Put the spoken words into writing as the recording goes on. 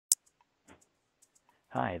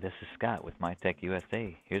Hi, this is Scott with MyTech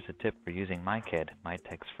USA. Here's a tip for using MayCAD,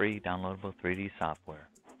 MayTec's free downloadable 3D software.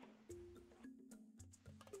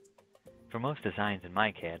 For most designs in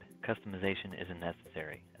MayCAD, customization isn't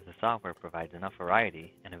necessary, as the software provides enough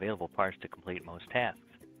variety and available parts to complete most tasks.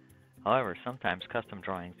 However, sometimes custom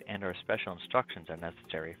drawings and/or special instructions are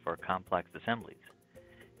necessary for complex assemblies.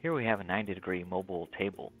 Here we have a 90-degree mobile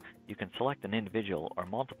table. You can select an individual or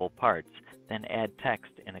multiple parts, then add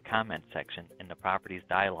text in a comment section in the Properties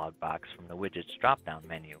dialog box from the Widgets drop-down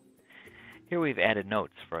menu. Here we've added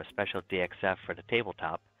notes for a special DXF for the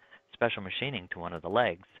tabletop, special machining to one of the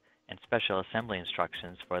legs, and special assembly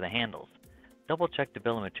instructions for the handles. Double-check the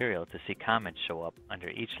bill of material to see comments show up under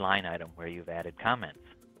each line item where you've added comments.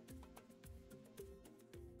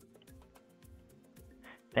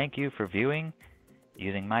 Thank you for viewing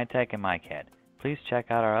using MayTech and MayCAD. Please check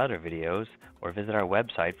out our other videos or visit our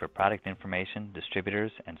website for product information,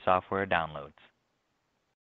 distributors, and software downloads.